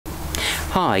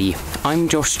Hi, I'm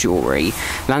Dury,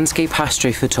 landscape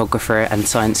astrophotographer and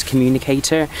science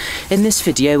communicator. In this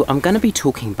video, I'm going to be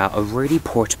talking about a really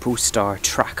portable star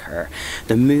tracker,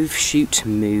 the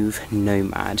MoveShootMove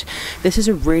NOMAD. This is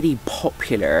a really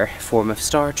popular form of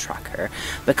star tracker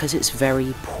because it's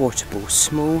very portable,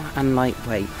 small and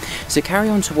lightweight. So carry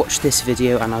on to watch this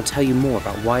video and I'll tell you more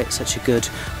about why it's such a good,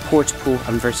 portable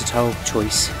and versatile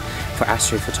choice for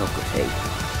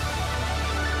astrophotography.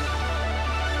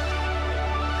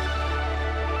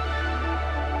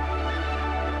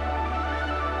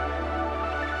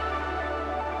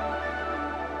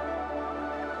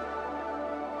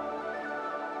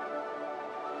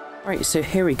 Right, so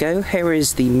here we go. Here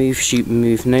is the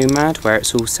MoveShootMove NOMAD where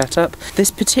it's all set up.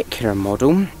 This particular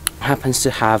model happens to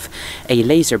have a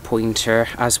laser pointer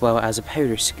as well as a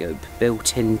polarscope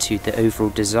built into the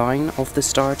overall design of the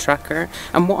star tracker.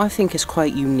 And what I think is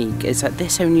quite unique is that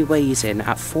this only weighs in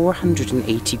at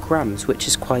 480 grams, which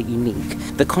is quite unique.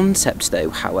 The concept though,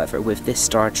 however, with this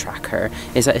star tracker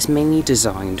is that it's mainly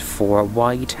designed for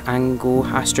wide angle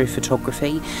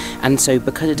astrophotography, and so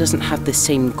because it doesn't have the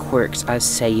same quirks as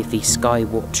say the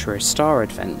Skywatcher or Star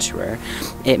Adventurer,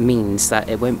 it means that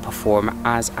it won't perform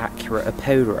as accurate a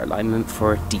polar alignment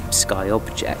for deep sky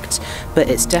objects, but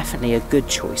it's definitely a good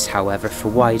choice, however, for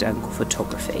wide angle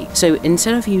photography. So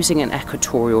instead of using an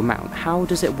equatorial mount, how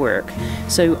does it work?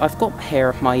 So I've got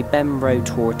here my Bemro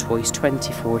Tortoise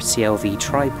 24 CLV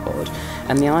tripod,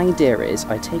 and the idea is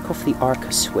I take off the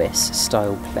Arca Swiss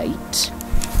style plate,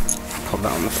 put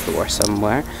that on the floor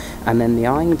somewhere, and then the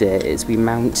idea is we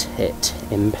mount it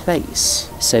in place.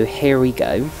 So here we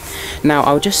go. Now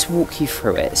I'll just walk you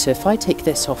through it. So if I take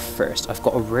this off first, I've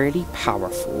got a really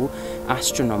powerful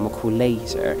astronomical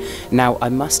laser. Now I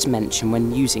must mention,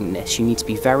 when using this you need to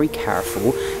be very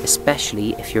careful,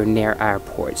 especially if you're near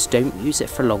airports. Don't use it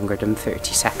for longer than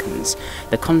 30 seconds.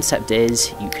 The concept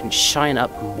is you can shine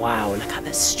up and wow, look at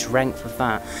the strength of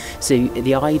that. So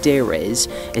the idea is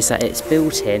that it's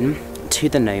built in to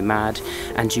the Nomad,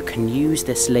 and you can use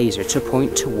this laser to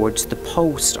point towards the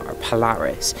pole star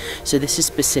Polaris. So this is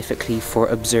specifically for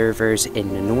observers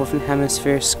in the northern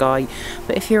hemisphere sky,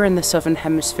 but if you're in the southern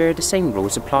hemisphere, the same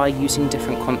rules apply using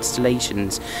different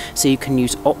constellations. So you can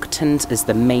use Octans as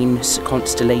the main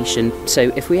constellation.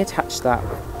 So if we attach that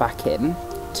back in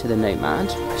to the Nomad,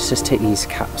 let's just take these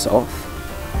caps off.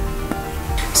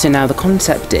 So now the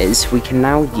concept is we can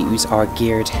now use our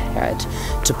geared head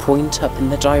to point up in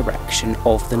the direction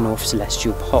of the North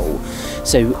Celestial Pole.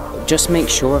 So just make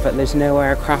sure that there's no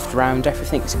aircraft around,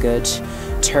 everything's good.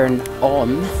 Turn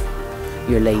on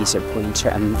your laser pointer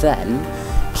and then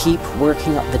keep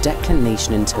working up the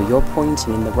declination until you're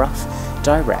pointing in the rough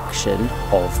direction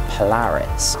of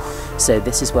Polaris. So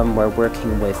this is when we're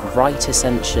working with right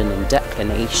ascension and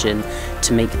declination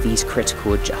to make these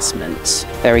critical adjustments.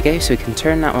 There we go, so we can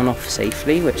turn that one off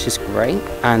safely, which is great,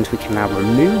 and we can now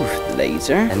remove the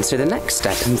laser. And so the next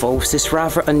step involves this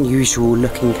rather unusual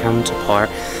looking counterpart.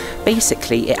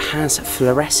 Basically, it has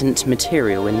fluorescent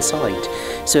material inside,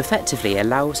 so effectively it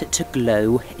allows it to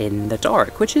glow in the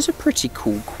dark, which is a pretty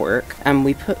cool quirk. And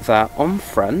we put that on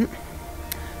front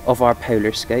of our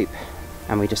polarscope,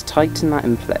 and we just tighten that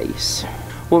in place.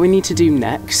 What we need to do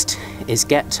next is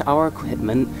get our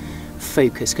equipment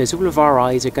focused, because all of our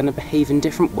eyes are going to behave in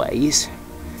different ways.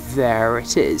 There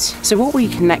it is. So what we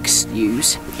can next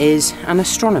use is an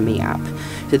astronomy app.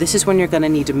 So this is when you're going to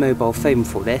need a mobile phone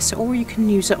for this, or you can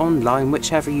use it online,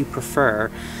 whichever you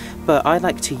prefer. But I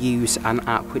like to use an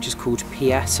app which is called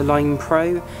PS Align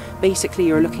Pro. Basically,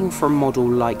 you're looking for a model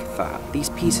like that. These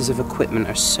pieces of equipment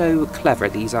are so clever,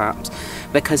 these apps,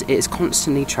 because it is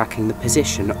constantly tracking the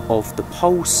position of the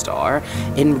pole star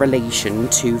in relation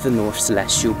to the North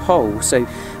Celestial Pole. So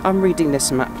I'm reading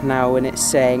this map now and it's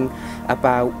saying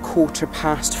about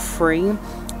 3:15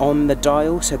 on the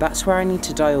dial, so that's where I need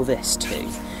to dial this to.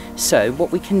 So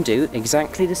what we can do,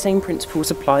 exactly the same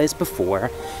principles apply as before,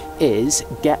 is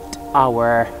get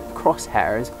our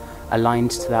crosshairs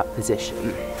aligned to that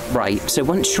position. Right, so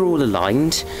once you're all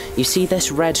aligned, you see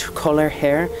this red collar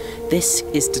here? This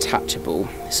is detachable.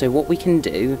 So what we can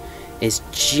do is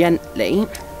gently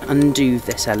undo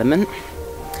this element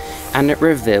and it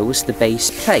reveals the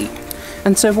base plate.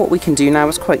 And so what we can do now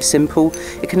is quite simple.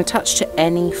 It can attach to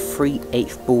any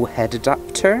 3/8 ball head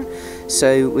adapter.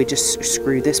 So we just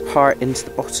screw this part into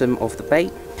the bottom of the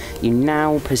bait. You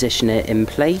now position it in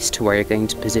place to where you're going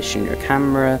to position your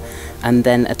camera and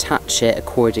then attach it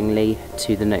accordingly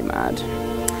to the Nomad.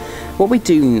 What we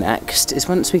do next is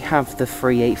once we have the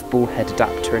 3/8 ball head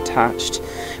adapter attached,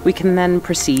 we can then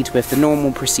proceed with the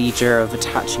normal procedure of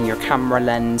attaching your camera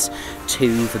lens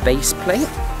to the base plate.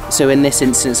 So in this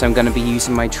instance I'm going to be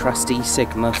using my trusty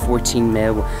Sigma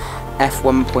 14mm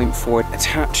f1.4.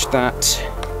 Attach that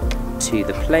to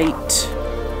the plate.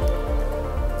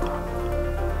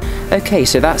 Okay,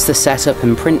 so that's the setup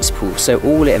in principle. So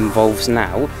all it involves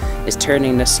now is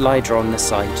turning the slider on the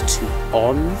side to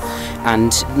on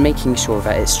and making sure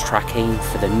that it's tracking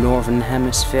for the northern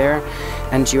hemisphere,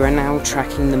 and you are now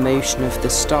tracking the motion of the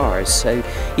stars. So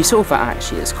you saw that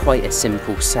actually it's quite a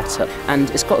simple setup, and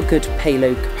it's got a good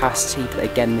payload capacity, but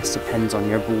again this depends on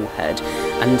your ball head.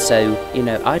 And so, you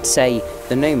know, I'd say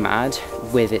the Nomad,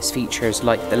 with its features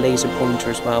like the laser pointer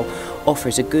as well,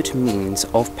 offers a good means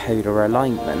of polar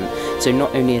alignment. So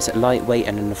not only is it lightweight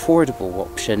and an affordable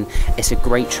option, it's a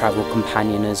great travel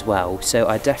companion as well. So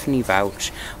I definitely vouch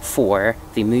for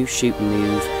the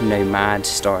MoveShootMove NOMAD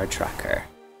Star Tracker.